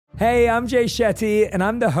Hey, I'm Jay Shetty, and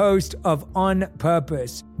I'm the host of On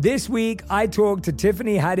Purpose. This week, I talked to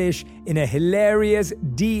Tiffany Haddish in a hilarious,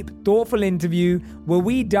 deep, thoughtful interview where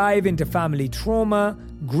we dive into family trauma,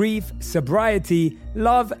 grief, sobriety,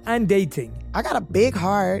 love, and dating. I got a big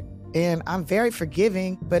heart, and I'm very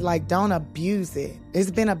forgiving, but don't abuse it.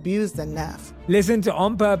 It's been abused enough. Listen to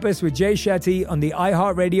On Purpose with Jay Shetty on the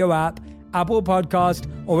iHeartRadio app, Apple Podcast,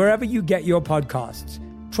 or wherever you get your podcasts.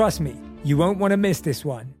 Trust me, you won't want to miss this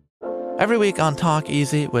one. Every week on Talk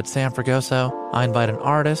Easy with Sam Fragoso, I invite an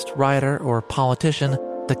artist, writer, or politician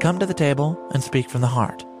to come to the table and speak from the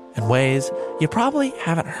heart in ways you probably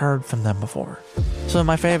haven't heard from them before. Some of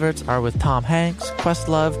my favorites are with Tom Hanks,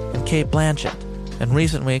 Questlove, and Cate Blanchett. In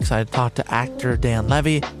recent weeks, I talked to actor Dan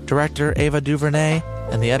Levy, director Ava DuVernay,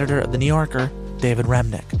 and the editor of The New Yorker, David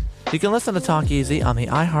Remnick. You can listen to Talk Easy on the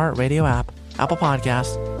iHeartRadio app, Apple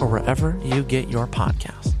Podcasts, or wherever you get your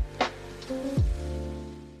podcasts.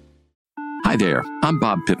 Hi there, I'm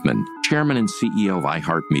Bob Pittman, Chairman and CEO of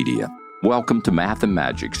iHeartMedia. Welcome to Math and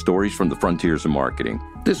Magic, Stories from the Frontiers of Marketing.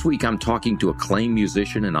 This week I'm talking to acclaimed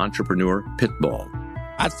musician and entrepreneur, Pitbull.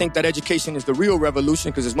 I think that education is the real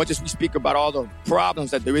revolution because as much as we speak about all the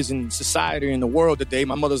problems that there is in society and the world today,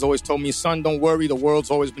 my mother's always told me, son, don't worry, the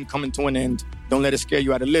world's always been coming to an end. Don't let it scare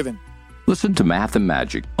you out of living. Listen to Math and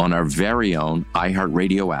Magic on our very own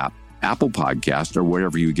iHeartRadio app, Apple Podcast, or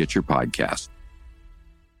wherever you get your podcasts.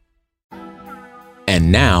 And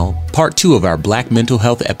now, part 2 of our Black Mental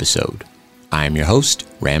Health episode. I am your host,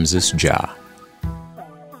 Ramses Ja.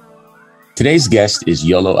 Today's guest is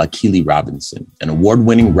Yolo Akili Robinson, an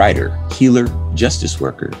award-winning writer, healer, justice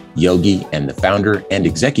worker, yogi, and the founder and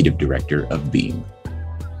executive director of Beam.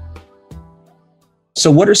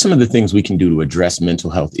 So what are some of the things we can do to address mental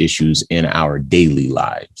health issues in our daily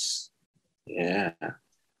lives? Yeah,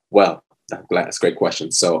 well, that's a great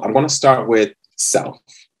question. So I'm going to start with self,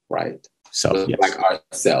 right? So yes. Like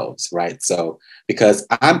ourselves, right? So because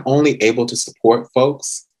I'm only able to support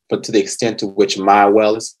folks, but to the extent to which my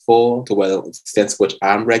well is full, to the extent to which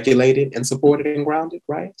I'm regulated and supported and grounded,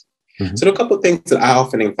 right? Mm-hmm. So there are a couple of things that I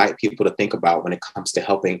often invite people to think about when it comes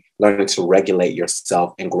to learning to regulate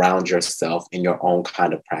yourself and ground yourself in your own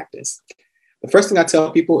kind of practice. The first thing I tell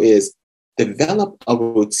people is develop a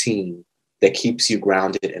routine that keeps you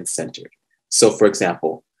grounded and centered. So for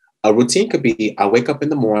example, a routine could be, I wake up in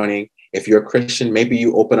the morning. If you're a Christian, maybe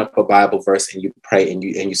you open up a Bible verse and you pray and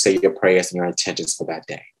you say your prayers and your intentions for that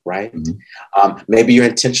day, right? Mm-hmm. Maybe you're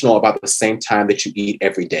intentional about the same time that you eat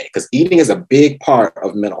every day, because eating is a big part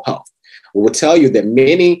of mental health. We will tell you that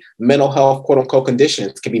many mental health, quote unquote,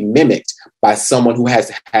 conditions can be mimicked by someone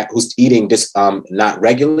who's eating this not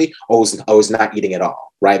regularly or who's not eating at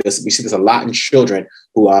all, right? We see this a lot in children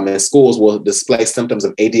who in schools will display symptoms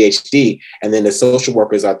of ADHD, and then the social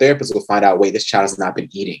workers or therapists will find out, wait, this child has not been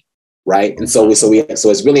eating. Right. And so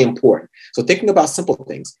it's really important. So thinking about simple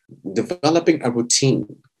things, developing a routine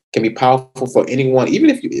can be powerful for anyone,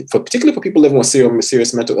 particularly for people living with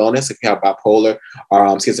serious mental illness. If you have bipolar or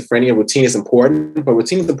schizophrenia, routine is important, but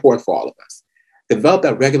routine is important for all of us. Develop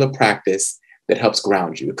that regular practice that helps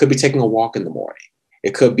ground you. It could be taking a walk in the morning.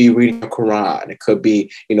 It could be reading the Quran. It could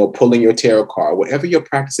be, pulling your tarot card. Whatever your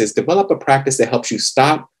practice is, develop a practice that helps you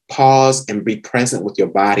stop, pause, and be present with your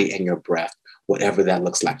body and your breath. Whatever that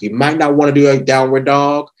looks like. You might not want to do a downward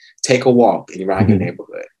dog. Take a walk around your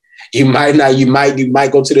neighborhood. You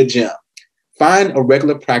might go to the gym. Find a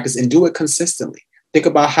regular practice and do it consistently. Think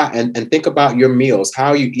about and think about your meals. How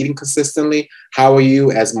are you eating consistently? How are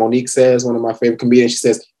you, as Monique says, one of my favorite comedians, she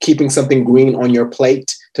says, keeping something green on your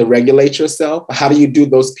plate to regulate yourself? How do you do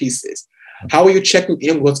those pieces? How are you checking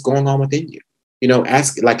in what's going on within you?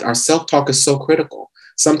 Our self-talk is so critical.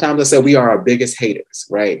 Sometimes I say we are our biggest haters,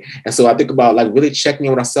 right? And so I think about really checking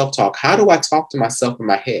in with our self-talk. How do I talk to myself in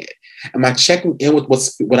my head? Am I checking in with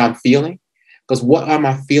what I'm feeling? Because what are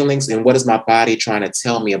my feelings and what is my body trying to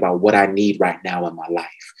tell me about what I need right now in my life?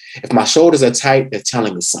 If my shoulders are tight, they're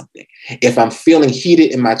telling me something. If I'm feeling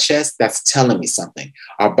heated in my chest, that's telling me something.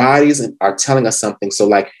 Our bodies are telling us something.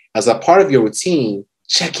 So as a part of your routine,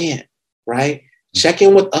 check in, right? Check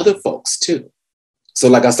in with other folks too.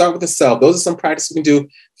 So I start with the self. Those are some practices we can do.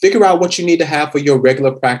 Figure out what you need to have for your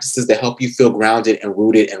regular practices that help you feel grounded and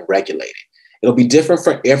rooted and regulated. It'll be different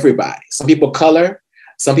for everybody. Some people color.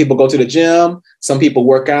 Some people go to the gym. Some people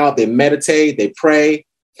work out. They meditate. They pray.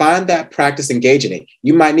 Find that practice, engage in it.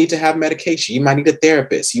 You might need to have medication. You might need a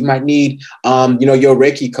therapist. You might need, your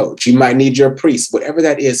Reiki coach. You might need your priest. Whatever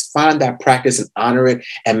that is, find that practice and honor it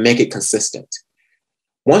and make it consistent.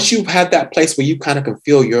 Once you've had that place where you kind of can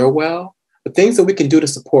feel you're well, the things that we can do to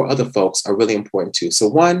support other folks are really important too. So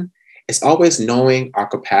one is always knowing our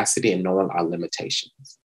capacity and knowing our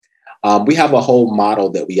limitations. We have a whole model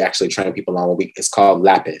that we actually train people on. It's called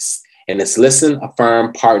LAPIS, and it's listen,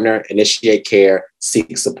 affirm, partner, initiate care,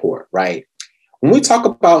 seek support, right? When we talk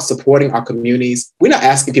about supporting our communities, we're not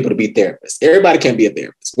asking people to be therapists. Everybody can't be a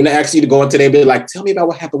therapist. We're not asking you to go into their bed like, tell me about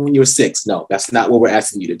what happened when you were 6. No, that's not what we're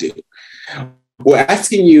asking you to do. We're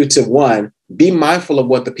asking you to, one, be mindful of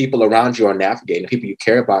what the people around you are navigating, the people you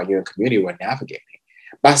care about in your community are navigating,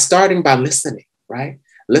 by starting by listening, right?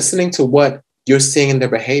 Listening to what you're seeing in their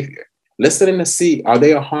behavior. Listening to see, are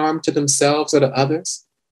they a harm to themselves or to others?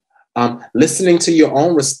 Listening to your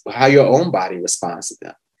own, how your own body responds to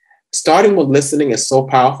them. Starting with listening is so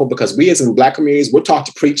powerful because we as in Black communities, we're taught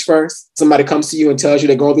to preach first. Somebody comes to you and tells you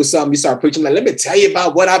they're going through something. You start preaching like, let me tell you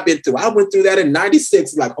about what I've been through. I went through that in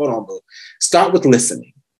 96. Like, hold on, boo. Start with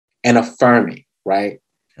listening and affirming, right?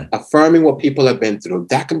 Affirming what people have been through.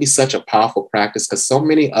 That can be such a powerful practice because so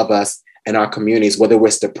many of us in our communities, whether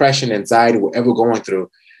it's depression, anxiety, whatever we're going through,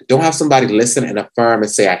 don't have somebody listen and affirm and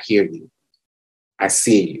say, I hear you. I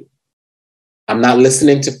see you. I'm not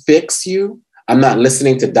listening to fix you. I'm not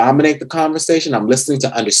listening to dominate the conversation. I'm listening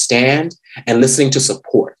to understand and listening to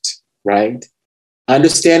support, right?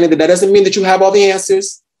 Understanding that doesn't mean that you have all the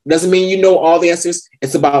answers. It doesn't mean you know all the answers.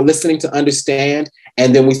 It's about listening to understand.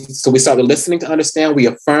 And then we start with listening to understand. We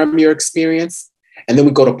affirm your experience. And then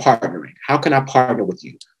we go to partnering. How can I partner with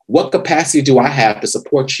you? What capacity do I have to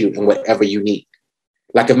support you in whatever you need?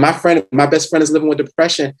 Like if my best friend is living with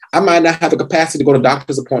depression, I might not have the capacity to go to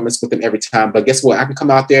doctor's appointments with them every time. But guess what? I can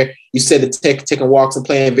come out there. You said that taking walks and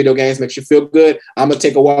playing video games makes you feel good. I'm going to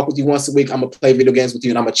take a walk with you once a week. I'm going to play video games with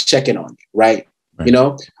you and I'm going to check in on you. Right. You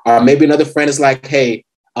know, or maybe another friend is like, hey,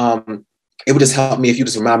 it would just help me if you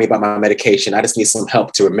just remind me about my medication. I just need some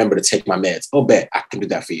help to remember to take my meds. Oh, bet I can do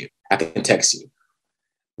that for you. I can text you.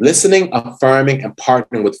 Listening, affirming, and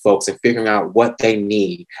partnering with folks and figuring out what they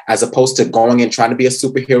need, as opposed to going and trying to be a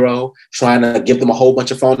superhero, trying to give them a whole bunch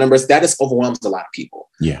of phone numbers. That just overwhelms a lot of people.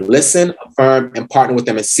 Yeah. Listen, affirm, and partner with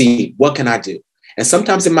them and see, what can I do? And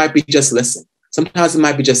sometimes it might be just listen. Sometimes it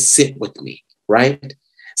might be just sit with me, right?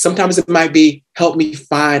 Sometimes it might be help me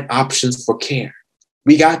find options for care.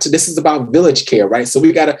 This is about village care, right? So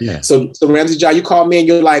we got to, so Ramsey Jah, you call me and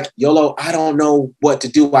you're like, Yolo, I don't know what to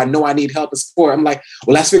do. I know I need help and support. I'm like,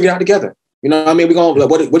 well, let's figure it out together. You know what I mean? We're going,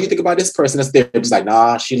 what do you think about this person that's there? It's like,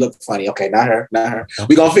 nah, she looked funny. Okay, not her.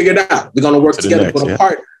 We're going to figure it out. We're going to work together, put a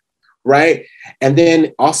partner, right? And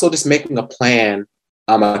then also just making a plan,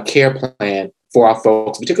 a care plan for our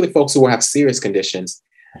folks, particularly folks who have serious conditions,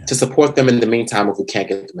 to support them in the meantime if we can't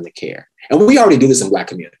get them into care. And we already do this in Black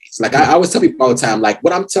communities. Like I always tell people all the time, like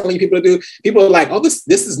what I'm telling people to do, people are like, oh, this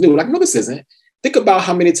is new. Like, no, this isn't. Think about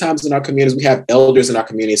how many times in our communities we have elders in our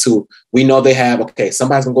communities who we know they have, okay,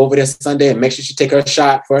 somebody's gonna go over there Sunday and make sure she take her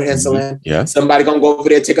shot for her insulin. Yeah. Somebody gonna go over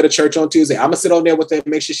there, take her to church on Tuesday. I'm gonna sit over there with her and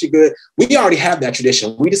make sure she's good. We already have that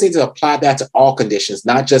tradition. We just need to apply that to all conditions,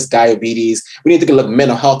 not just diabetes. We need to look at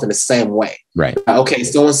mental health in the same way. Right. Okay,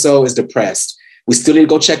 so-and-so is depressed. We still need to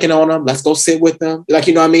go check in on them. Let's go sit with them. Like,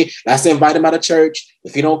 you know what I mean? Let's invite them out of church.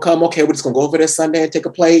 If you don't come, okay, we're just going to go over there Sunday and take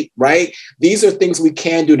a plate, right? These are things we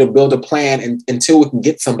can do to build a plan until we can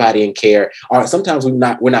get somebody in care. Or sometimes we're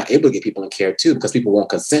not able to get people in care too because people won't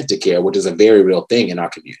consent to care, which is a very real thing in our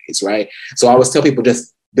communities, right? So I always tell people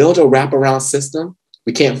just build a wraparound system.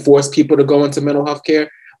 We can't force people to go into mental health care,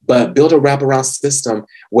 but build a wraparound system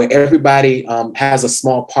where everybody has a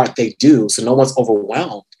small part they do so no one's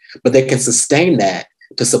overwhelmed. But they can sustain that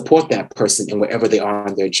to support that person in wherever they are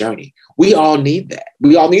on their journey. We all need that.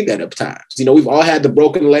 We all need that at times. You know, we've all had the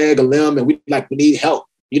broken leg, a limb, and we need help.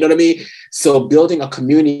 You know what I mean? So building a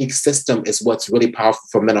community system is what's really powerful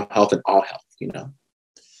for mental health and all health, you know?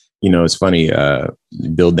 You know, it's funny,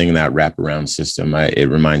 building that wraparound system. It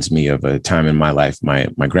reminds me of a time in my life.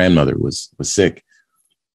 My grandmother was sick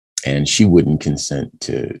and she wouldn't consent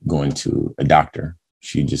to going to a doctor.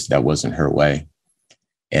 That wasn't her way.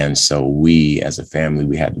 And so we, as a family,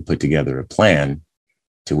 we had to put together a plan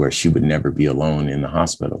to where she would never be alone in the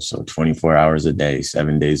hospital. So 24 hours a day,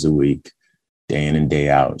 7 days a week, day in and day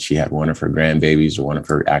out, she had one of her grandbabies or one of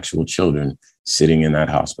her actual children sitting in that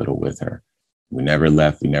hospital with her. We never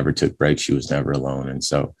left. We never took breaks. She was never alone. And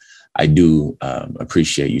so I do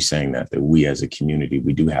appreciate you saying that we as a community,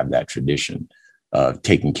 we do have that tradition of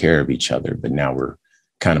taking care of each other. But now we're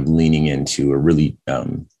kind of leaning into a really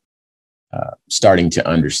starting to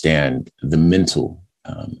understand the mental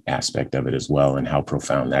aspect of it as well and how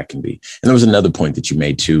profound that can be. And there was another point that you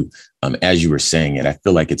made too, as you were saying it. I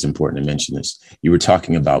feel like it's important to mention this. You were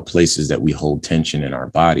talking about places that we hold tension in our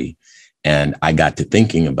body. And I got to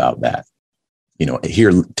thinking about that. You know,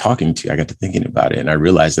 here talking to you, I got to thinking about it. And I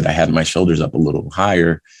realized that I had my shoulders up a little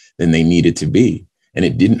higher than they needed to be. and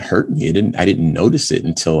it didn't hurt me. I didn't notice it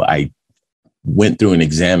until I went through and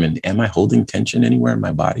examined, am I holding tension anywhere in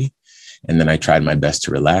my body? And then I tried my best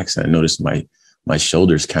to relax. And I noticed my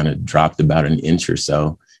shoulders kind of dropped about an inch or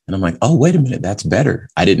so. And I'm like, oh, wait a minute, that's better.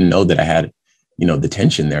 I didn't know that I had, the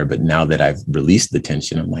tension there. But now that I've released the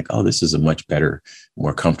tension, I'm like, oh, this is a much better,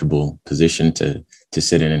 more comfortable position to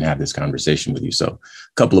sit in and have this conversation with you. So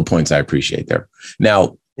a couple of points I appreciate there.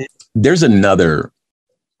 Now, there's another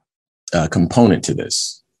component to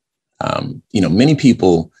this. Many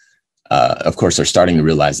people, of course, are starting to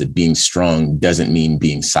realize that being strong doesn't mean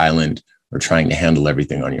being silent or trying to handle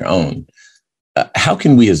everything on your own. How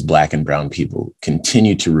can we as Black and Brown people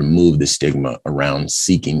continue to remove the stigma around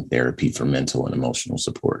seeking therapy for mental and emotional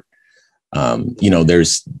support?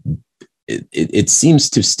 It seems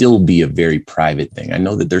to still be a very private thing. I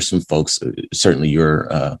know that there's some folks, certainly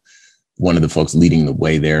you're one of the folks leading the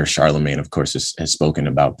way there. Charlamagne, of course, has spoken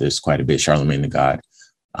about this quite a bit. Charlamagne the God,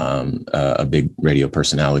 a big radio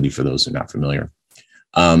personality for those who are not familiar.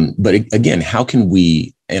 But again, how can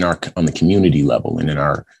we, on the community level and in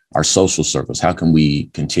our social circles, how can we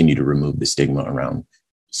continue to remove the stigma around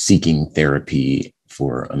seeking therapy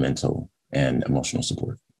for a mental and emotional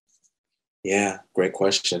support? Yeah, great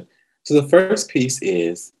question. So the first piece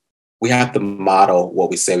is we have to model what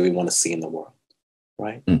we say we want to see in the world,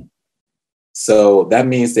 right? Mm. So that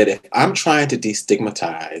means that if I'm trying to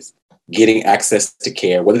destigmatize getting access to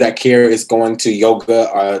care, whether that care is going to yoga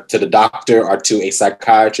or to the doctor or to a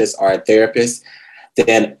psychiatrist or a therapist,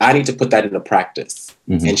 then I need to put that into practice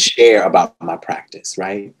and share about my practice,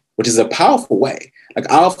 right? Which is a powerful way.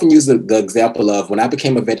 Like I often use the example of when I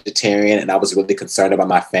became a vegetarian and I was really concerned about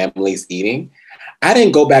my family's eating, I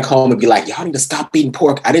didn't go back home and be like, y'all need to stop eating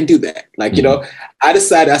pork. I didn't do that. Like, I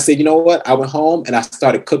decided, I said, you know what? I went home and I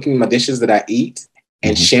started cooking my dishes that I eat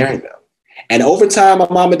and sharing them. And over time, my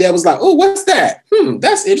mom and dad was like, oh, what's that?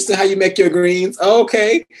 That's interesting how you make your greens. Oh,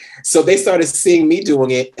 okay. So they started seeing me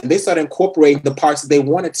doing it and they started incorporating the parts that they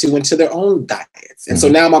wanted to into their own diets. And so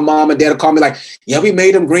now my mom and dad will call me like, yeah, we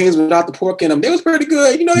made them greens without the pork in them. They was pretty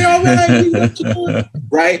good. They're all right.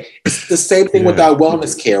 Right? It's the same thing with our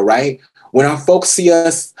wellness care, right? When our folks see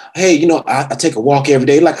us, hey, I take a walk every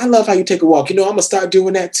day. Like, I love how you take a walk. I'm going to start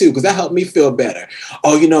doing that too, because that helped me feel better.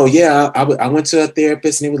 Oh, I went to a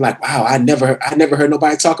therapist and he was like, wow, I never heard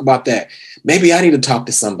nobody talk about that. Maybe I need to talk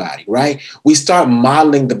to somebody, right? We start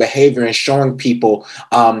modeling the behavior and showing people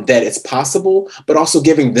that it's possible, but also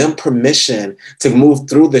giving them permission to move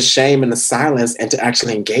through the shame and the silence and to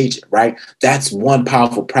actually engage it, right? That's one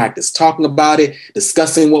powerful practice. Talking about it,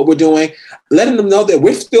 discussing what we're doing, letting them know that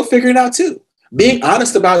we're still figuring it out too. Being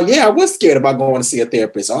honest about, I was scared about going to see a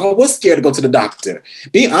therapist. Or I was scared to go to the doctor.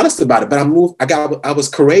 Being honest about it, but I was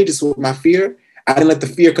courageous with my fear. I didn't let the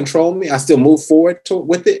fear control me. I still moved forward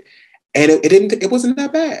with it. And it wasn't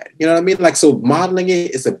that bad. You know what I mean? Like, so modeling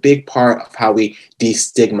it is a big part of how we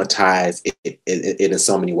destigmatize it in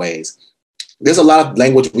so many ways. There's a lot of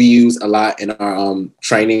language we use a lot in our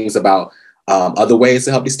trainings about other ways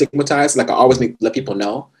to help destigmatize. Like I always need to let people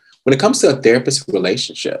know, when it comes to a therapist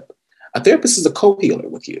relationship, a therapist is a co-healer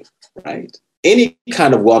with you, right? Any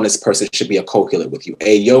kind of wellness person should be a co-healer with you.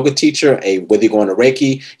 A yoga teacher, whether you're going to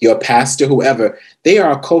Reiki, you're a pastor, whoever, they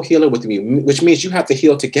are a co-healer with you, which means you have to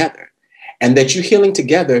heal together. And that you healing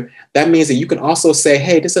together, that means that you can also say,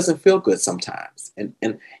 hey, this doesn't feel good sometimes.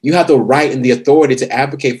 And you have the right and the authority to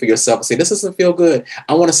advocate for yourself and say, this doesn't feel good.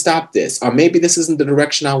 I want to stop this. Or maybe this isn't the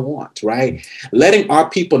direction I want, right? Letting our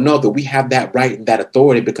people know that we have that right and that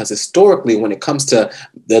authority, because historically, when it comes to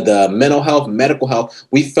the mental health, medical health,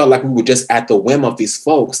 we felt like we were just at the whim of these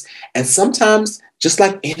folks. And sometimes, just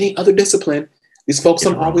like any other discipline, these folks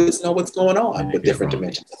don't always know what's going on with different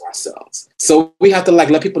dimensions of ourselves. So we have to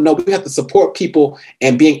let people know, we have to support people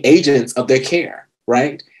and being agents of their care,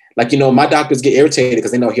 right? Like, my doctors get irritated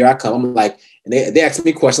because they know here I come. I'm like, and they ask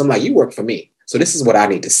me questions. I'm like, you work for me. So this is what I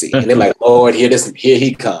need to see. And they're like, Lord, here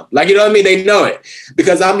he come. Like, you know what I mean? They know it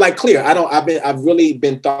because I'm like clear. I've really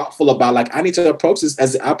been thoughtful about I need to approach this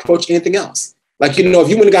as I approach anything else. Like, if you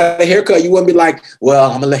went and got a haircut, you wouldn't be like,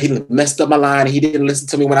 well, I'm going to let he messed up my line. He didn't listen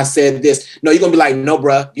to me when I said this. No, you're going to be like, no,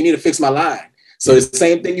 bruh, you need to fix my line. So it's the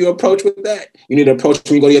same thing you approach with that. You need to approach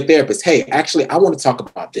when you go to your therapist. Hey, actually, I want to talk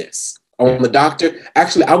about this. Or the doctor,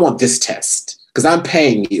 actually, I want this test because I'm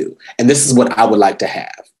paying you. And this is what I would like to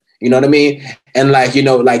have. You know what I mean? And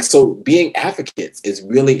so being advocates is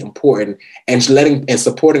really important, and letting and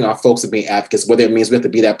supporting our folks of being advocates, whether it means we have to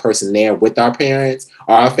be that person there with our parents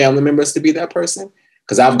or our family members to be that person.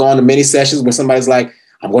 Because I've gone to many sessions where somebody's like,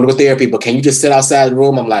 I'm going to go to therapy, but can you just sit outside the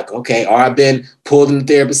room? I'm like, okay. Or I've been pulled in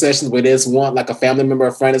therapy sessions where there's one, like a family member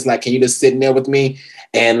or friend is like, can you just sit in there with me?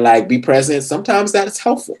 and like be present, sometimes that is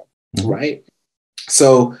helpful, right?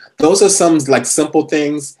 So those are some like simple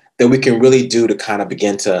things that we can really do to kind of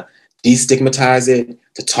begin to destigmatize it,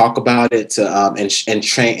 to talk about it, to and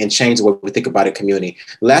change the way we think about a community.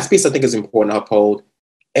 The last piece I think is important to uphold.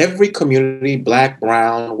 Every community, Black,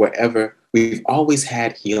 brown, wherever, we've always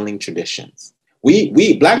had healing traditions.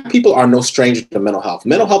 We Black people are no stranger to mental health.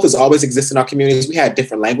 Mental health has always existed in our communities. We had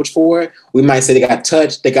different language for it. We might say they got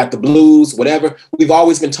touched, they got the blues, whatever. We've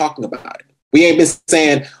always been talking about it. We ain't been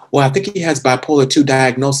saying, well, I think he has bipolar 2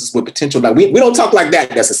 diagnosis with potential. Like we don't talk like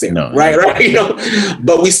that necessarily, right? You know,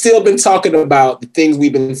 but we still been talking about the things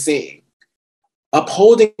we've been seeing.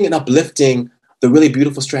 Upholding and uplifting the really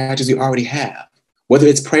beautiful strategies we already have, whether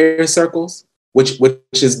it's prayer circles, which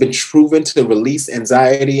has been proven to release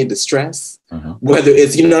anxiety and distress, whether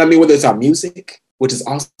it's, you know what I mean, whether it's our music, which is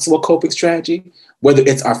also a coping strategy, whether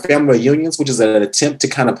it's our family reunions, which is an attempt to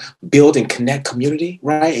kind of build and connect community,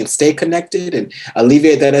 right? And stay connected and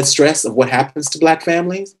alleviate that stress of what happens to Black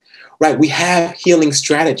families, right? We have healing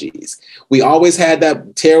strategies. We always had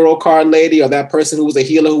that tarot card lady or that person who was a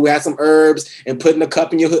healer who had some herbs and put in a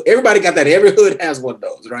cup in your hood. Everybody got that. Every hood has one of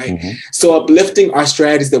those, right? So uplifting our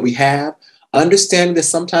strategies that we have, understanding that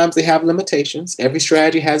sometimes they have limitations. Every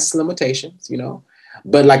strategy has its limitations, you know,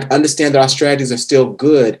 but like understand that our strategies are still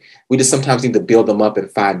good. We just sometimes need to build them up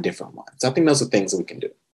and find different ones. I think those are things that we can do.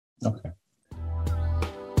 Okay.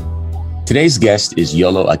 Today's guest is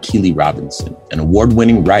Yolo Akili Robinson, an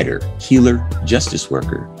award-winning writer, healer, justice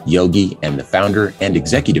worker, yogi, and the founder and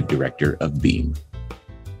executive director of Beam.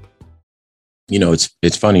 You know,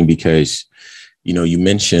 it's funny because, you know, you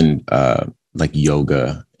mentioned like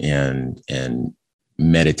yoga and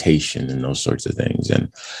meditation and those sorts of things.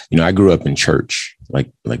 And, you know, I grew up in church,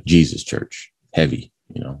 like Jesus church, heavy,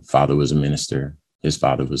 you know, father was a minister. His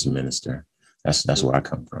father was a minister. That's where I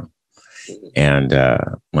come from. And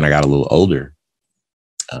when I got a little older,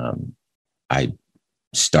 I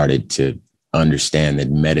started to understand that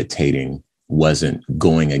meditating wasn't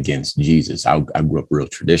going against Jesus. I grew up real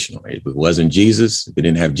traditional. If it wasn't Jesus, if it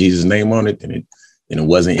didn't have Jesus' name on it, then it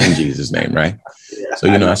wasn't in Jesus' name, right? So,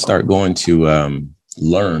 you know, I started going to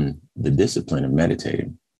learn the discipline of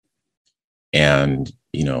meditating. And,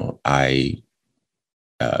 you know,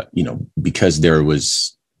 because there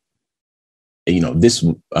was, you know, this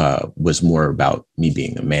was more about me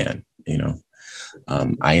being a man, you know.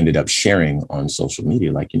 I ended up sharing on social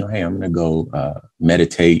media, like, you know, hey, I'm going to go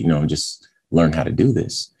meditate, you know, and just learn how to do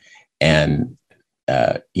this. And,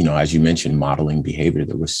 you know, as you mentioned, modeling behavior,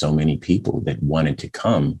 there were so many people that wanted to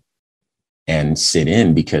come and sit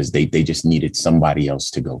in because they just needed somebody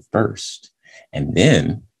else to go first. And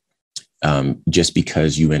then just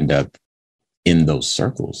because you end up in those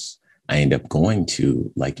circles, I end up going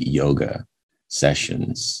to like yoga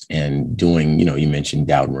sessions and doing, you know, you mentioned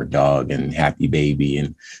Downward Dog and Happy Baby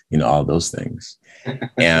and, you know, all those things.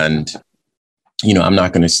 And, you know, I'm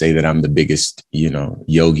not going to say that I'm the biggest, you know,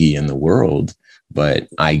 yogi in the world, but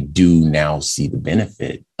I do now see the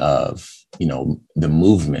benefit of, you know, the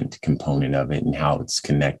movement component of it and how it's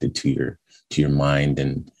connected to your mind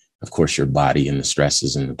and, of course, your body and the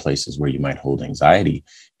stresses and the places where you might hold anxiety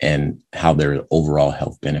and how there are overall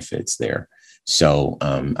health benefits there. So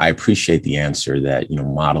I appreciate the answer that, you know,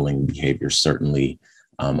 modeling behavior certainly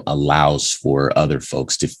allows for other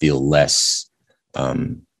folks to feel less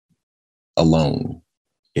alone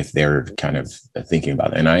if they're kind of thinking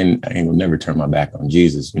about it. And I ain't gonna never turn my back on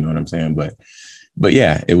Jesus, you know what I'm saying? But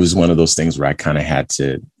yeah, it was one of those things where I kind of had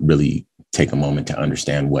to really take a moment to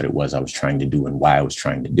understand what it was I was trying to do and why I was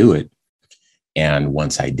trying to do it. And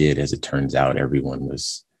once I did, as it turns out, everyone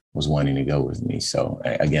was wanting to go with me. So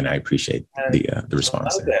again, I appreciate the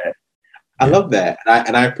response. I love that.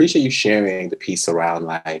 And I appreciate you sharing the piece around,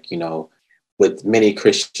 like, you know, with many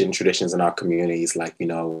Christian traditions in our communities, like, you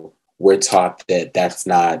know, we're taught that that's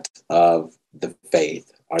not of the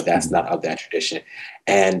faith or that's not of that tradition.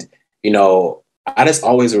 And, you know, I just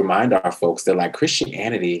always remind our folks that like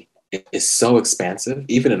Christianity is so expansive,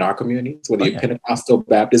 even in our communities, whether you're Pentecostal,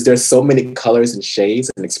 Baptist, there's so many colors and shades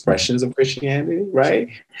and expressions of Christianity, right?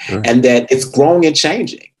 Sure. And that it's growing and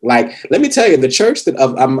changing. Like, let me tell you, the church that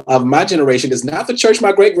of my generation is not the church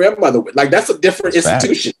my great grandmother went. Like, that's a different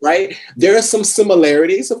institution, right? There are some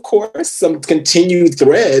similarities, of course, some continued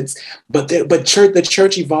threads, but the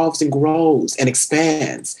church evolves and grows and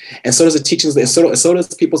expands, and so does the teachings. So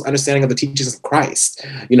does people's understanding of the teachings of Christ.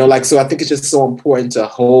 You know, like, so I think it's just so important to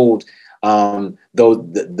hold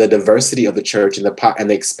the diversity of the church and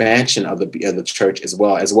the expansion of the church as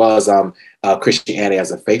well as Christianity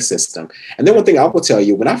as a faith system. And then one thing I will tell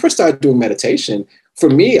you, when I first started doing meditation, for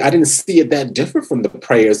me, I didn't see it that different from the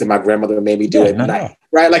prayers that my grandmother made me do at night,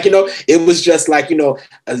 right? Like, it was just like,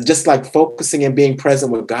 just like focusing and being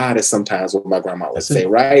present with God is sometimes what my grandma would say,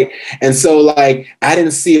 right? And so like, I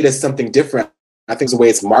didn't see it as something different. I think the way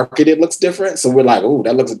it's marketed looks different. So we're like, oh,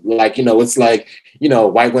 that looks like, it's like,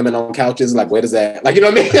 white women on couches. Like, where does that, like, you know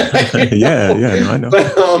what I mean? Like, yeah, no, I know.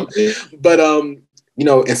 But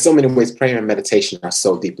in so many ways, prayer and meditation are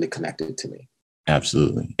so deeply connected to me.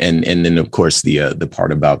 Absolutely. And then of course the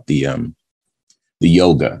part about the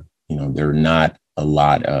yoga, there are not a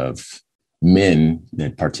lot of men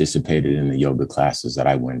that participated in the yoga classes that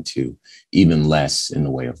I went to, even less in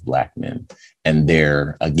the way of Black men. And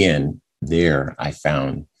there I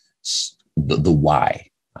found the why.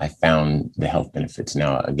 I found the health benefits.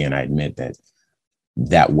 Now, again, I admit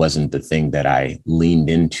that wasn't the thing that I leaned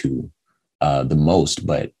into the most,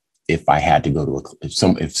 but if I had to go to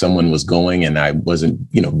if someone was going and I wasn't,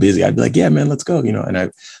 busy, I'd be like, yeah, man, let's go,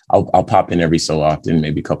 and I'll pop in every so often,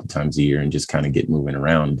 maybe a couple times a year and just kind of get moving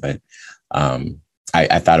around. But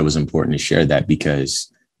I thought it was important to share that because,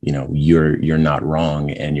 you're not wrong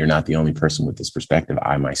and you're not the only person with this perspective.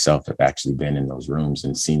 I myself have actually been in those rooms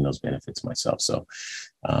and seen those benefits myself. So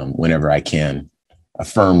whenever I can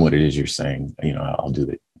affirm what it is you're saying, I'll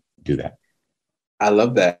do that. I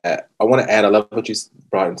love that. I want to add, I love what you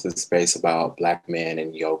brought into the space about Black men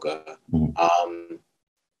and yoga. Mm-hmm.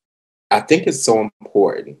 I think it's so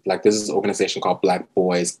important. Like, there's this organization called Black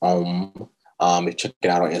Boys Om. You check it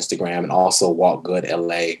out on Instagram, and also Walk Good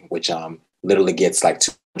LA, which literally gets like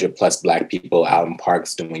 200 plus Black people out in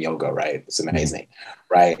parks doing yoga, right? It's amazing,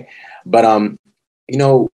 mm-hmm. right? But,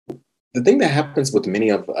 the thing that happens with many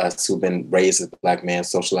of us who've been raised as Black men,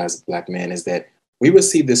 socialized as Black men, is that we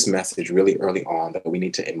receive this message really early on that we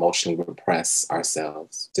need to emotionally repress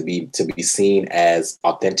ourselves to be seen as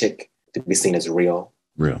authentic, to be seen as real,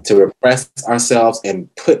 to repress ourselves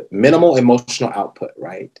and put minimal emotional output,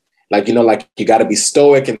 right? Like, like you got to be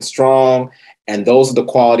stoic and strong. And those are the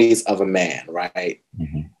qualities of a man, right?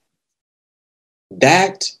 Mm-hmm.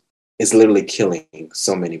 That is literally killing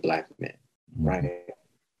so many Black men, mm-hmm. right?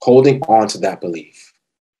 Holding on to that belief.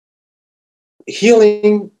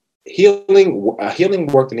 Healing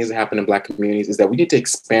work that needs to happen in Black communities is that we need to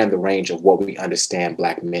expand the range of what we understand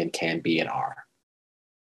Black men can be and are.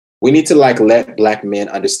 We need to let Black men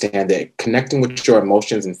understand that connecting with your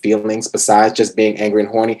emotions and feelings, besides just being angry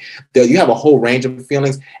and horny, that you have a whole range of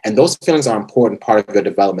feelings, and those feelings are an important part of your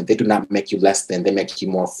development. They do not make you less than; they make you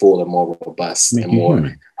more full and more robust and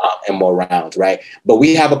more round, right? But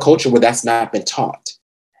we have a culture where that's not been taught,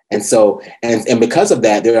 and so and because of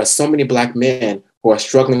that, there are so many Black men who are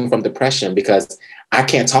struggling from depression because I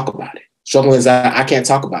can't talk about it. Struggling is I can't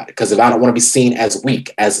talk about it because if I don't want to be seen as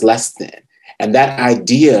weak, as less than. And that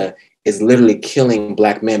idea is literally killing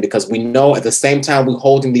Black men because we know at the same time we're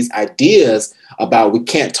holding these ideas about we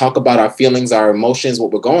can't talk about our feelings, our emotions,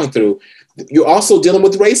 what we're going through. You're also dealing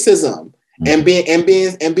with racism and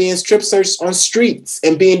being strip searched on streets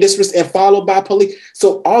and being disrespected and followed by police.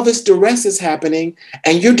 So all this duress is happening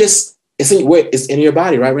and you're just, it's in your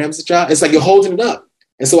body, right, Ramsey Child? It's like you're holding it up.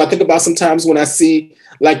 And so I think about sometimes when I see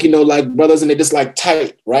like brothers and they're just like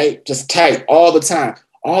tight, right? Just tight all the time.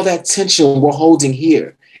 All that tension we're holding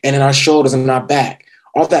here and in our shoulders and our back,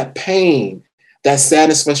 all that pain, that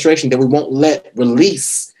sadness, frustration that we won't let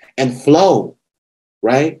release and flow,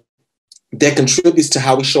 right? That contributes to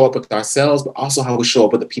how we show up with ourselves, but also how we show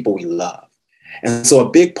up with the people we love. And so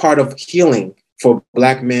a big part of healing for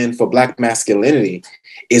Black men, for Black masculinity,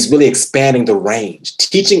 is really expanding the range,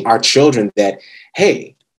 teaching our children that,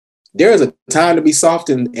 hey, there is a time to be soft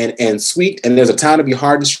and sweet, and there's a time to be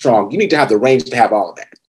hard and strong. You need to have the range to have all of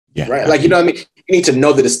that, right? Like, you know what I mean? You need to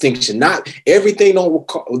know the distinction. Not everything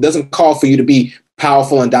doesn't call for you to be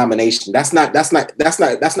powerful and domination. That's not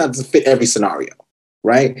to fit every scenario,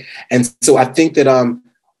 right? And so I think that I'm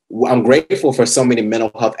grateful for so many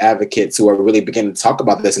mental health advocates who are really beginning to talk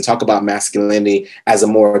about this and talk about masculinity as a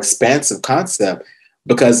more expansive concept.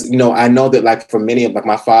 Because, I know that like for many of like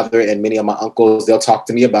my father and many of my uncles, they'll talk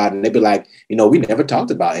to me about it and they'll be like, we never talked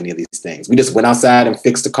about any of these things. We just went outside and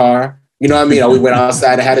fixed the car. You know what I mean? Or we went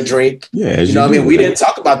outside and had a drink. Yeah, you know what I mean? We didn't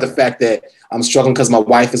talk about the fact that I'm struggling because my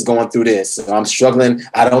wife is going through this. Or I'm struggling.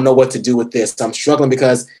 I don't know what to do with this. I'm struggling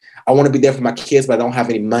because I want to be there for my kids, but I don't have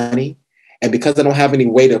any money. And because I don't have any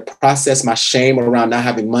way to process my shame around not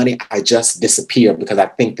having money, I just disappear because I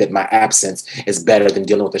think that my absence is better than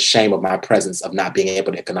dealing with the shame of my presence of not being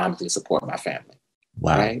able to economically support my family.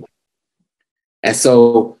 Wow. Right? And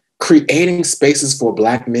so creating spaces for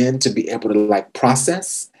Black men to be able to like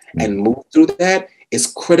process and move through that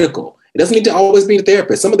is critical. It doesn't need to always be a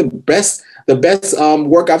therapist. Some of the best the best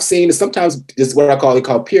work I've seen is sometimes is what I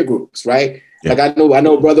call peer groups, right? Yeah. Like I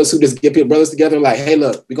know brothers who just get brothers together like, hey,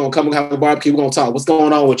 look, we're gonna come and have a barbecue, we're gonna talk. What's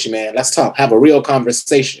going on with you, man? Let's talk, have a real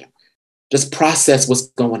conversation. Just process what's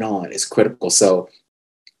going on is critical. So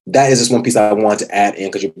that is just one piece I wanted to add in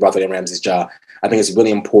because you brought it in, Ramsey's Jaw. I think it's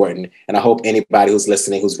really important. And I hope anybody who's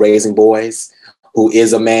listening, who's raising boys, who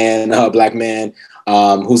is a man, a Black man,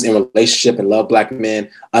 who's in a relationship and love Black men,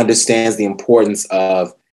 understands the importance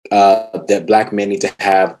of that Black men need to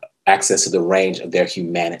have access to the range of their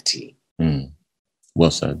humanity.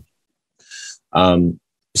 Well said.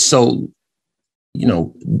 So, you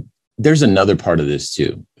know, there's another part of this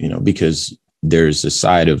too, you know, because there's a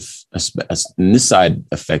side of, and this side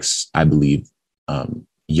affects, I believe,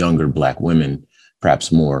 younger Black women,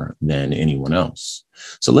 perhaps more than anyone else.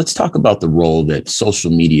 So let's talk about the role that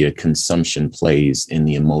social media consumption plays in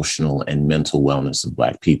the emotional and mental wellness of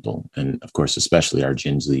Black people. And of course, especially our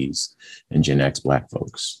Gen Zs and Gen X Black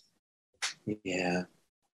folks. Yeah.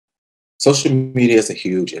 Social media is a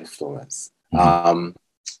huge influence.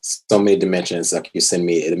 So many dimensions. Like you send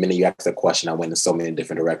me, the minute you ask that question, I went in so many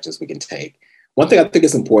different directions we can take. One thing I think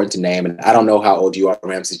is important to name, and I don't know how old you are,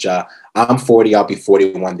 Ramsey Ja. I'm 40, I'll be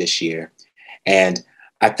 41 this year. And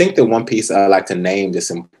I think the one piece I like to name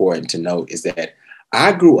that's important to note is that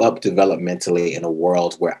I grew up developmentally in a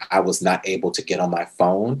world where I was not able to get on my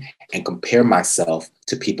phone and compare myself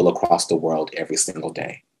to people across the world every single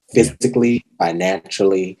day. Physically,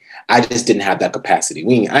 financially, I just didn't have that capacity.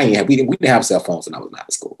 We didn't have cell phones when I was in high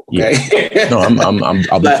school. Okay. Yeah. No,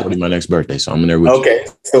 I'll be 40 my next birthday, so I'm in there with you. Okay,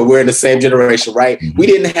 so we're in the same generation, right? Mm-hmm. We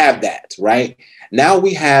didn't have that, right? Now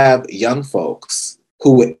we have young folks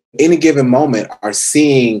who, at any given moment, are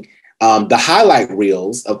seeing the highlight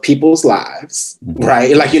reels of people's lives,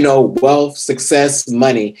 right? Like, you know, wealth, success,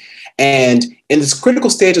 money, and in this critical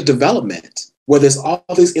stage of development, where there's all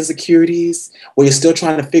these insecurities, where you're still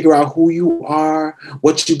trying to figure out who you are,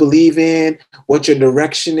 what you believe in, what your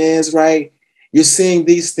direction is, right? You're seeing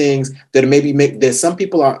these things that maybe that some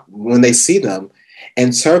people are, when they see them,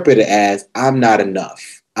 interpret it as, I'm not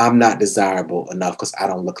enough. I'm not desirable enough because I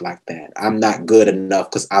don't look like that. I'm not good enough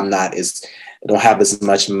because I don't have as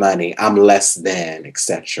much money. I'm less than,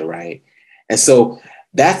 etc. Right? And so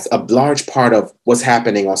that's a large part of what's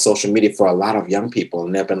happening on social media for a lot of young people.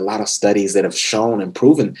 And there have been a lot of studies that have shown and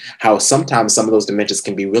proven how sometimes some of those dimensions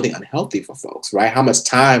can be really unhealthy for folks, right? How much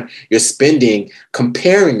time you're spending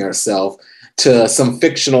comparing yourself to some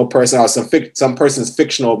fictional person or some person's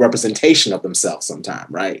fictional representation of themselves sometime,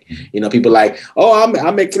 right? Mm-hmm. You know, people like, oh,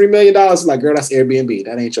 I make $3 million. Like, girl, that's Airbnb.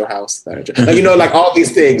 That ain't your house. Like, you know, like all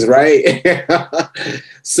these things, right?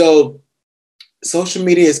 So social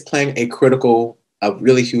media is playing a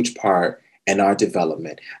really huge part in our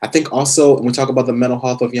development. I think also when we talk about the mental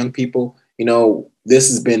health of young people, you know, this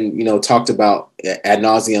has been, you know, talked about ad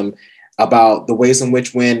nauseum about the ways in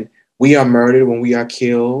which when we are murdered, when we are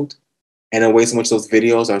killed, and the ways in which those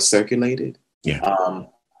videos are circulated. Yeah.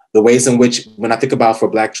 The ways in which, when I think about for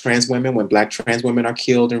Black trans women, when Black trans women are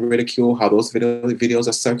killed and ridiculed, how those videos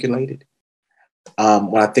are circulated.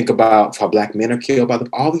 When I think about how Black men are killed by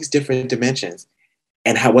all these different dimensions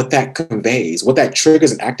and what that conveys, what that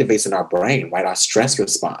triggers and activates in our brain, right? Our stress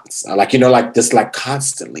response, like, you know, like this, like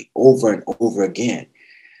constantly over and over again.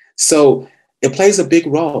 So it plays a big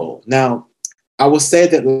role. Now, I will say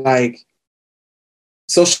that like,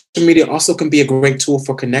 social media also can be a great tool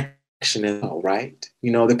for connection as well, right?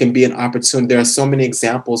 You know, there can be an opportunity. There are so many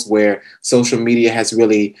examples where social media has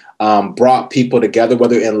really brought people together,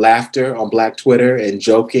 whether in laughter on Black Twitter and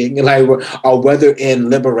joking, like, or whether in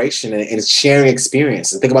liberation and sharing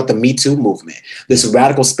experiences. Think about the Me Too movement, this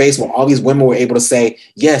radical space where all these women were able to say,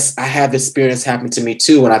 yes, I had this experience happen to me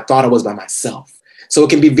too, and I thought it was by myself. So it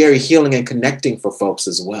can be very healing and connecting for folks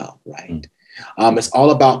as well, right? It's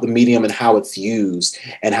all about the medium and how it's used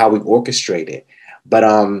and how we orchestrate it. But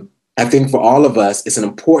I think for all of us, it's an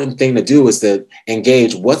important thing to do is to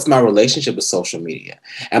engage. What's my relationship with social media?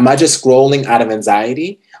 Am I just scrolling out of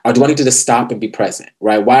anxiety, or do I need to just stop and be present,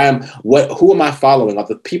 right? Who am I following? Are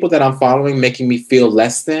the people that I'm following making me feel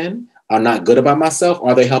less than, are not good about myself?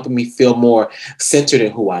 Or are they helping me feel more centered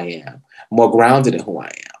in who I am, more grounded in who I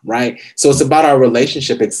am, right? So it's about our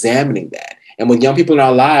relationship, examining that. And with young people in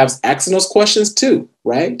our lives, asking those questions too,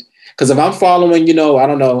 right? Because if I'm following, you know, I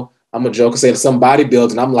don't know, I'm a joker, say some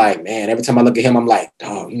bodybuilder, and I'm like, man, every time I look at him, I'm like,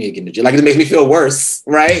 oh, you need to get in the gym. Like, it makes me feel worse,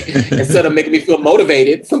 right? Instead of making me feel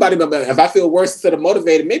motivated. If I feel worse instead of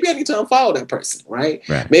motivated, maybe I need to unfollow that person, right?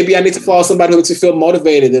 Maybe I need to follow somebody who makes me feel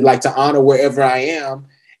motivated and like to honor wherever I am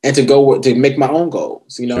and to go to make my own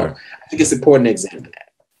goals. You know, sure. I think it's important to examine that.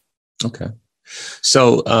 Okay.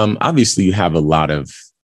 So obviously you have a lot of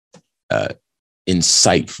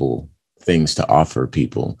insightful things to offer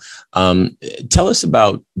people. Tell us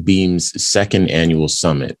about Beam's second annual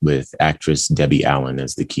summit with actress Debbie Allen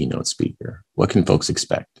as the keynote speaker. What can folks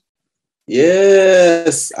expect?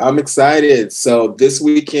 Yes, I'm excited. So this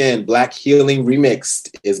weekend, Black Healing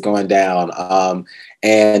Remixed is going down.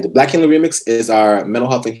 And Black Healing Remix is our mental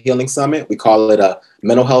health and healing summit. We call it a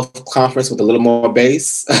mental health conference with a little more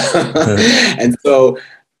bass. And so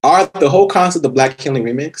the whole concept of Black Healing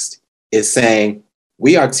Remixed is saying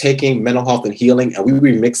we are taking mental health and healing and we're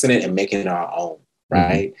remixing it and making it our own,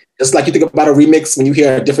 right? Mm-hmm. Just like you think about a remix when you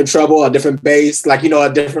hear a different treble, a different bass, like, a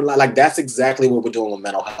different, like that's exactly what we're doing with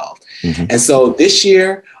mental health. Mm-hmm. And so this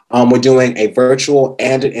year, we're doing a virtual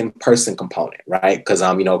and an in-person component, right? Because,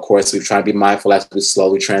 of course, we're trying to be mindful as we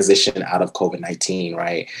slowly transition out of COVID-19,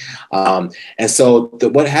 right? And so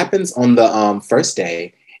what happens on the first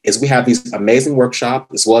day is we have these amazing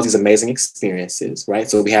workshops as well as these amazing experiences, right?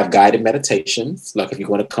 So we have guided meditations. Like if you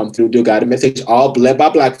want to come through, do a guided meditation, all led by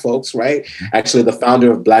Black folks, right? Actually, the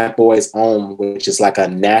founder of Black Boys Om, which is like a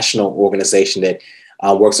national organization that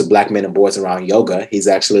works with Black men and boys around yoga. He's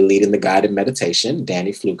actually leading the guided meditation,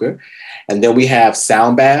 Danny Fluker. And then we have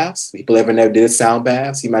sound baths. People ever never did sound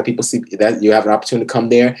baths? People see that you have an opportunity to come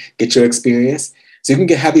there, get your experience. So you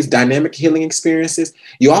can have these dynamic healing experiences.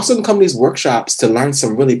 You also can come to these workshops to learn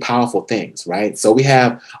some really powerful things, right? So we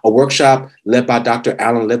have a workshop led by Dr.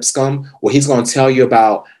 Alan Lipscomb, where he's going to tell you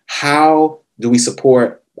about how do we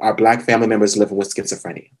support our Black family members living with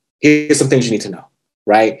schizophrenia. Here's some things you need to know,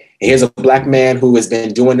 right? And here's a Black man who has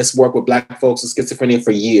been doing this work with Black folks with schizophrenia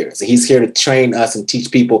for years. And he's here to train us and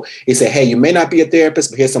teach people. He said, hey, you may not be a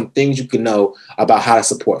therapist, but here's some things you can know about how to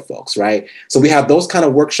support folks, right? So we have those kind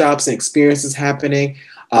of workshops and experiences happening.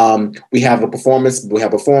 We have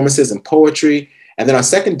performances and poetry. And then our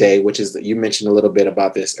second day, which is, you mentioned a little bit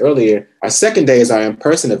about this earlier, our second day is our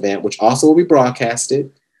in-person event, which also will be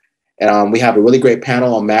broadcasted. And we have a really great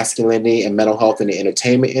panel on masculinity and mental health in the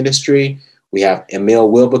entertainment industry. We have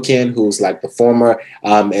Emil Wilbekin, who's like the former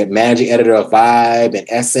managing editor of Vibe and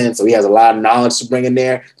Essence. So he has a lot of knowledge to bring in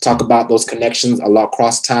there, talk about those connections a lot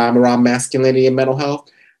across time around masculinity and mental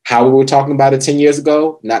health. How we were talking about it 10 years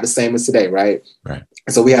ago, not the same as today, right? Right.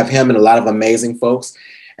 So we have him and a lot of amazing folks.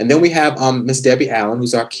 And then we have Miss Debbie Allen,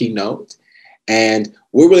 who's our keynote. And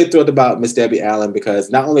we're really thrilled about Miss Debbie Allen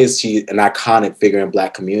because not only is she an iconic figure in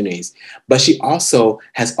Black communities, but she also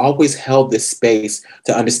has always held this space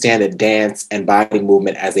to understand the dance and body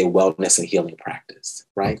movement as a wellness and healing practice,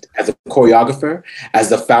 right? As a choreographer, as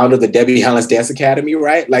the founder of the Debbie Allen's Dance Academy,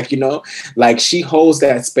 right? Like she holds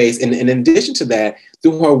that space. And in addition to that,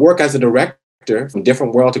 through her work as a director from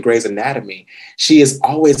Different World to Grey's Anatomy, she has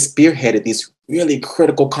always spearheaded these really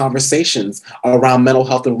critical conversations around mental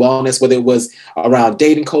health and wellness, whether it was around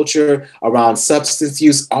dating culture, around substance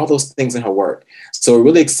use, all those things in her work. So we're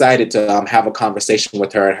really excited to have a conversation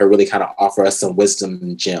with her and her really kind of offer us some wisdom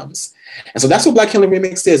and gems. And so that's what Black Healing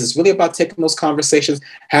Remix is. It's really about taking those conversations,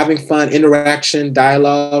 having fun, interaction,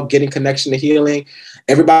 dialogue, getting connection to healing.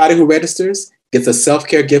 Everybody who registers gets a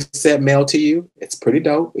self-care gift set mailed to you. It's pretty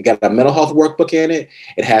dope. We got a mental health workbook in it.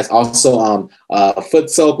 It has also foot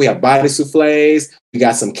soap. We have body souffles. We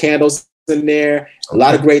got some candles in there. A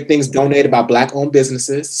lot of great things donated by Black-owned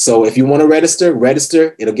businesses. So if you want to register.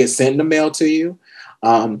 It'll get sent in the mail to you.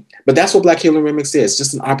 But that's what Black Healing Remix is.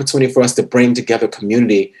 Just an opportunity for us to bring together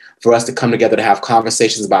community, for us to come together to have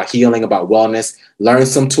conversations about healing, about wellness, learn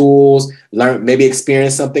some tools, maybe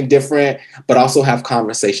experience something different, but also have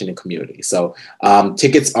conversation in community. So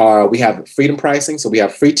we have freedom pricing. So we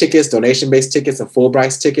have free tickets, donation-based tickets, and full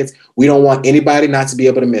price tickets. We don't want anybody not to be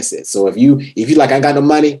able to miss it. So if you like, I got no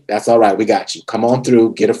money, that's all right. We got you. Come on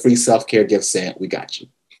through, get a free self-care gift set. We got you.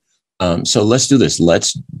 So let's do this.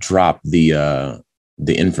 Let's drop the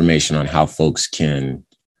information on how folks can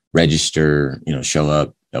register, show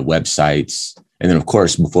up, websites. And then, of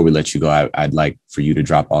course, before we let you go, I'd like for you to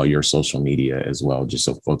drop all your social media as well, just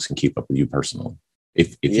so folks can keep up with you personally,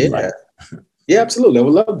 if you like. Yeah, absolutely. I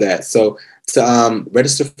would love that. So to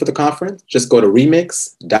register for the conference, just go to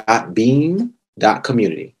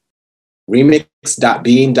remix.beam.community.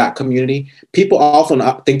 Remix.beam.community. People often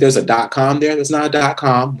think there's a .com there. There's not a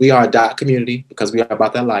 .com. We are a .community because we are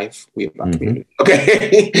about that life. We are about community.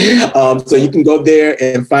 Okay. So you can go there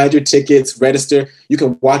and find your tickets, register. You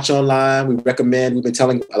can watch online. We've been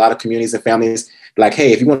telling a lot of communities and families, like,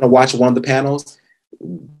 hey, if you want to watch one of the panels,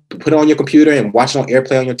 put it on your computer and watch it on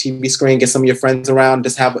AirPlay on your TV screen, get some of your friends around,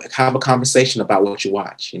 just have a conversation about what you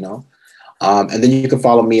watch, And then you can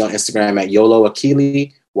follow me on Instagram at Yolo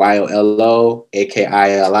Akili, YOLO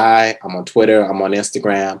AKILI. I'm on Twitter. I'm on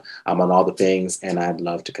Instagram. I'm on all the things, and I'd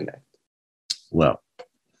love to connect. Well,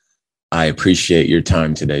 I appreciate your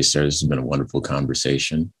time today, sir. This has been a wonderful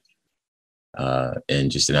conversation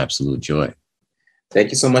and just an absolute joy. Thank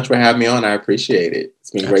you so much for having me on. I appreciate it.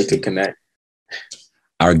 It's been great to connect.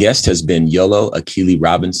 Our guest has been Yolo Akili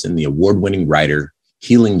Robinson, the award-winning writer,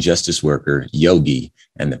 healing justice worker, yogi,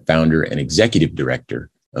 and the founder and executive director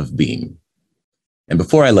of Beam. And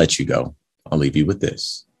before I let you go, I'll leave you with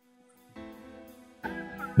this.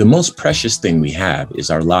 The most precious thing we have is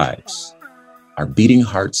our lives, our beating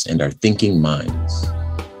hearts and our thinking minds.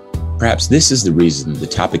 Perhaps this is the reason the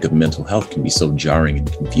topic of mental health can be so jarring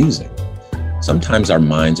and confusing. Sometimes our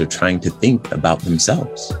minds are trying to think about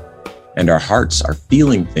themselves, and our hearts are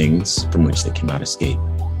feeling things from which they cannot escape.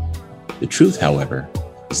 The truth, however,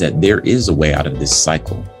 is that there is a way out of this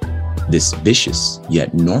cycle, this vicious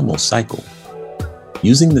yet normal cycle.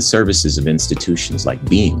 Using the services of institutions like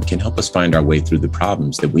Beam can help us find our way through the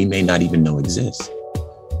problems that we may not even know exist.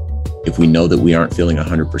 If we know that we aren't feeling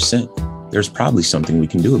 100%, there's probably something we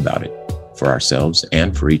can do about it for ourselves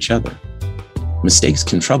and for each other. Mistakes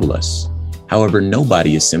can trouble us. However,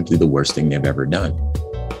 nobody is simply the worst thing they've ever done.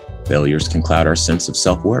 Failures can cloud our sense of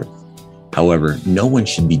self-worth. However, no one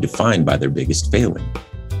should be defined by their biggest failing.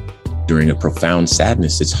 During a profound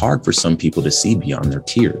sadness, it's hard for some people to see beyond their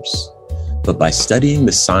tears. But by studying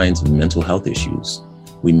the signs of mental health issues,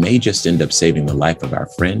 we may just end up saving the life of our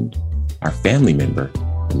friend, our family member,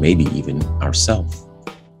 or maybe even ourselves.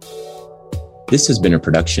 This has been a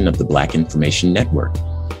production of the Black Information Network.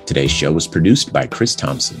 Today's show was produced by Chris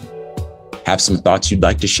Thompson. Have some thoughts you'd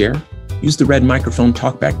like to share? Use the red microphone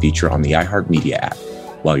talkback feature on the iHeartMedia app.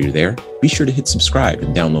 While you're there, be sure to hit subscribe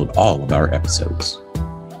and download all of our episodes.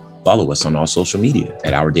 Follow us on all social media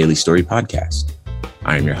at Our Daily Story Podcast.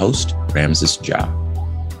 I am your host, Ramses Ja.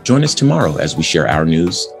 Join us tomorrow as we share our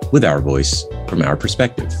news with our voice from our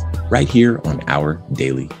perspective, right here on Our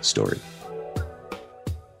Daily Story.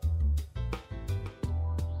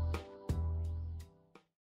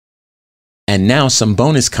 And now some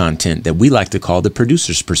bonus content that we like to call The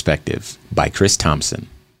Producer's Perspective by Chris Thompson.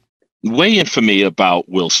 Weigh in for me about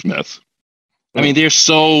Will Smith. I mean, there's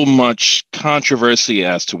so much controversy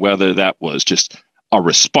as to whether that was just a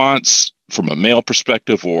response from a male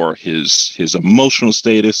perspective or his emotional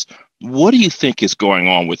status. What do you think is going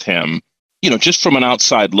on with him, just from an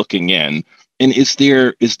outside looking in? And is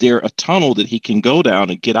there a tunnel that he can go down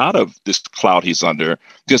and get out of this cloud he's under?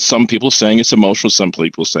 Because some people are saying it's emotional, some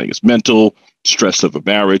people are saying it's mental, stress of a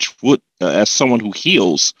marriage. What, as someone who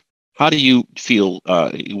heals, how do you feel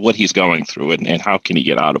what he's going through and how can he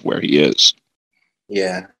get out of where he is?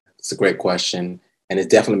 Yeah, it's a great question. And it's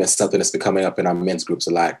definitely been something that's been coming up in our men's groups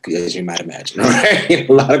a lot, as you might imagine, right?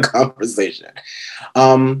 A lot of conversation.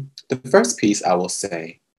 The first piece I will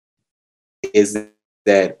say is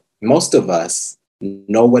that most of us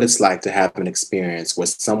know what it's like to have an experience where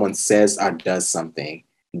someone says or does something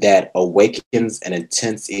that awakens an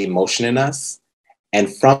intense emotion in us.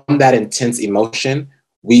 And from that intense emotion,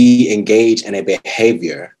 we engage in a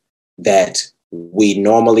behavior that we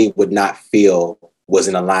normally would not feel was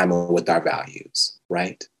in alignment with our values,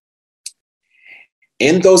 right?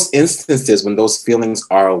 In those instances, when those feelings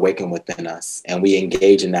are awakened within us and we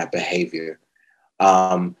engage in that behavior,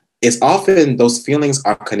 it's often those feelings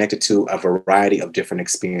are connected to a variety of different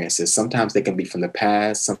experiences. Sometimes they can be from the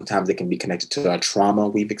past. Sometimes they can be connected to a trauma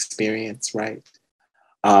we've experienced, right?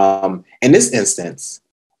 In this instance,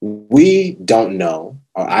 we don't know,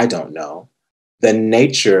 or I don't know, the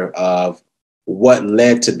nature of what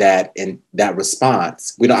led to that and that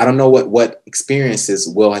response. I don't know what experiences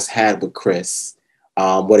Will has had with Chris,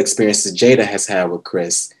 what experiences Jada has had with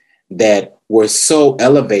Chris that were so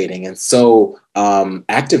elevating and so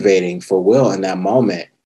activating for Will in that moment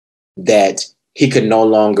that he could no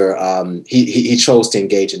longer, he chose to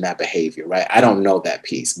engage in that behavior, right? I don't know that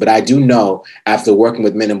piece, but I do know after working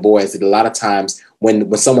with men and boys that a lot of times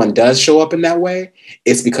when someone does show up in that way,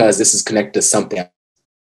 it's because this is connected to something.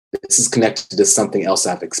 This is connected to something else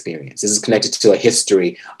I've experienced. This is connected to a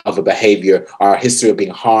history of a behavior or a history of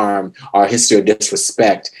being harmed or a history of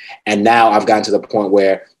disrespect. And now I've gotten to the point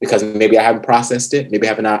where, because maybe I haven't processed it, maybe I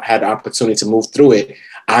haven't had the opportunity to move through it,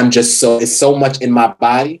 it's so much in my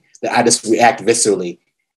body that I just react viscerally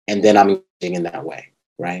and then I'm engaging in that way,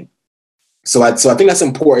 right? So I think that's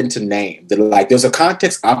important to name that, like, there's a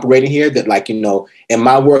context operating here that, like, in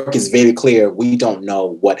my work is very clear. We don't know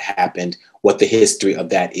what happened, what the history of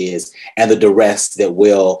that is, and the duress that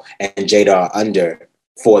Will and Jada are under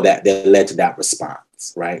for that led to that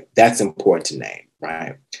response, right? That's important to name,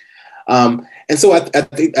 right? And so I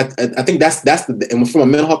think that's and from a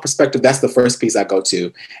mental health perspective, that's the first piece I go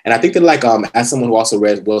to. And I think that, like, as someone who also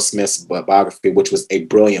read Will Smith's biography, which was a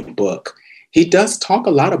brilliant book, he does talk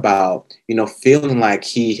a lot about, feeling like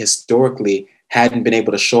he historically hadn't been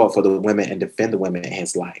able to show up for the women and defend the women in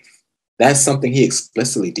his life. That's something he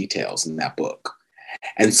explicitly details in that book.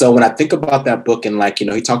 And so when I think about that book and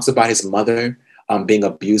he talks about his mother being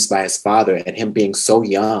abused by his father and him being so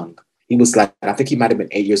young. He was I think he might've been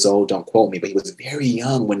 8 years old, don't quote me, but he was very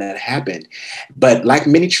young when that happened. But like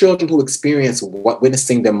many children who experience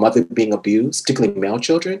witnessing their mother being abused, particularly male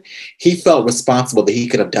children, he felt responsible that he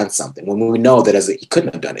could have done something when we know that he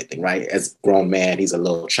couldn't have done anything, right? As a grown man, he's a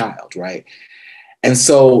little child, right? And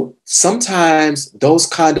so sometimes those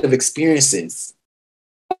kind of experiences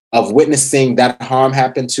of witnessing that harm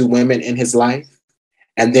happen to women in his life,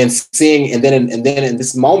 and then seeing, and then in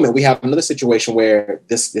this moment, we have another situation where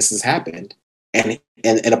this has happened, and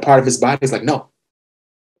a part of his body is like, no.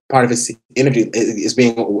 Part of his energy is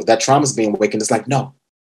that trauma is being awakened. It's like, no,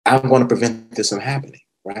 I'm going to prevent this from happening,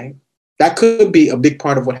 right? That could be a big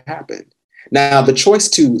part of what happened. Now, the choice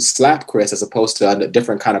to slap Chris as opposed to a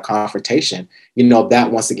different kind of confrontation,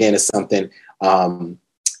 that once again is something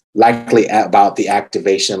likely about the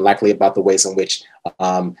activation, likely about the ways in which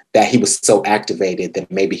that he was so activated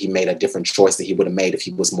that maybe he made a different choice that he would have made if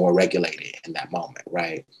he was more regulated in that moment,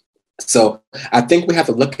 right? So I think we have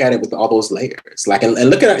to look at it with all those layers, and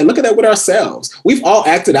look at that with ourselves. We've all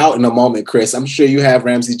acted out in a moment, Chris. I'm sure you have,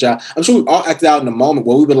 Ramsey, John. I'm sure we've all acted out in a moment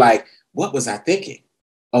where we were like, what was I thinking?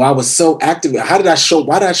 Oh, I was so active. Why did I show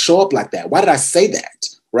up like that? Why did I say that?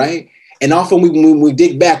 Right? And often when we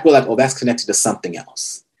dig back, we're like, oh, that's connected to something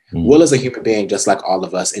else. Mm-hmm. Will is a human being just like all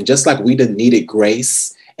of us. And just like we needed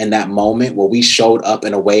grace in that moment where we showed up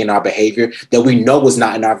in a way in our behavior that we know was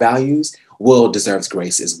not in our values, Will deserves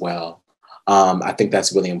grace as well. I think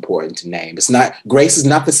that's really important to name. Grace is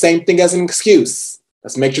not the same thing as an excuse.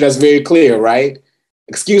 Let's make sure that's very clear, right?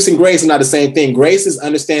 Excuse and grace are not the same thing. Grace is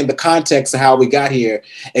understanding the context of how we got here.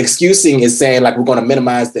 Excusing is saying we're going to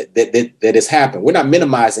minimize that this happened. We're not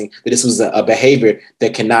minimizing that this was a behavior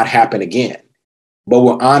that cannot happen again, but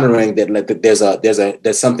we're honoring that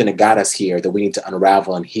there's something that got us here that we need to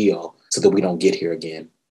unravel and heal so that we don't get here again.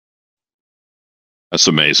 That's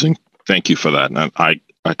amazing. Thank you for that. And I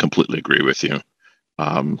completely agree with you.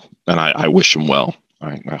 And I wish him well.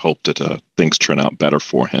 I hope that things turn out better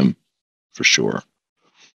for him, for sure.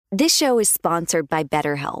 This show is sponsored by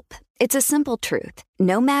BetterHelp. It's a simple truth.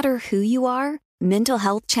 No matter who you are, mental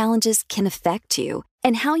health challenges can affect you,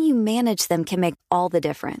 and how you manage them can make all the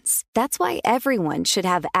difference. That's why everyone should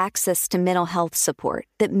have access to mental health support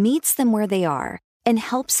that meets them where they are and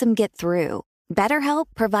helps them get through. BetterHelp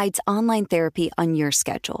provides online therapy on your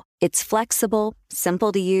schedule. It's flexible,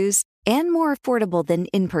 simple to use, and more affordable than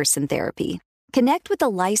in-person therapy. Connect with a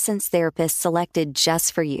licensed therapist selected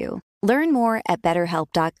just for you. Learn more at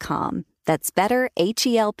BetterHelp.com. That's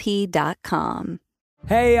BetterHelp.com.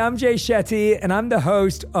 Hey, I'm Jay Shetty, and I'm the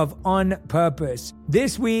host of On Purpose.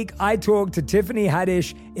 This week, I talked to Tiffany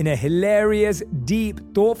Haddish in a hilarious, deep,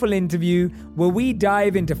 thoughtful interview where we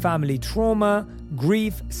dive into family trauma,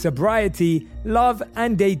 grief, sobriety, love,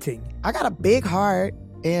 and dating. I got a big heart,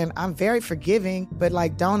 and I'm very forgiving, but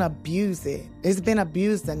don't abuse it. It's been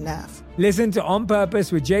abused enough. Listen to On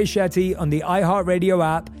Purpose with Jay Shetty on the iHeartRadio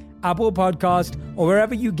app, Apple Podcast, or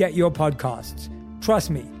wherever you get your podcasts.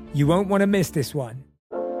 Trust me, you won't want to miss this one.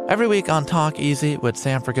 Every week on Talk Easy with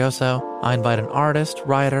Sam Fragoso, I invite an artist,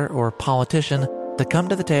 writer, or politician to come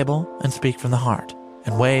to the table and speak from the heart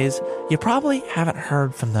in ways you probably haven't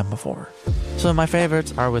heard from them before. Some of my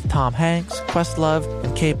favorites are with Tom Hanks, Questlove,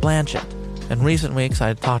 and Cate Blanchett. In recent weeks,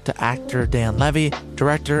 I talked to actor Dan Levy,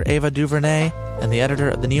 director Ava DuVernay, and the editor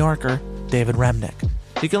of The New Yorker, David Remnick.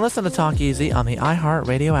 You can listen to Talk Easy on the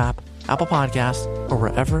iHeartRadio app, Apple Podcasts, or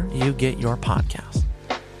wherever you get your podcasts.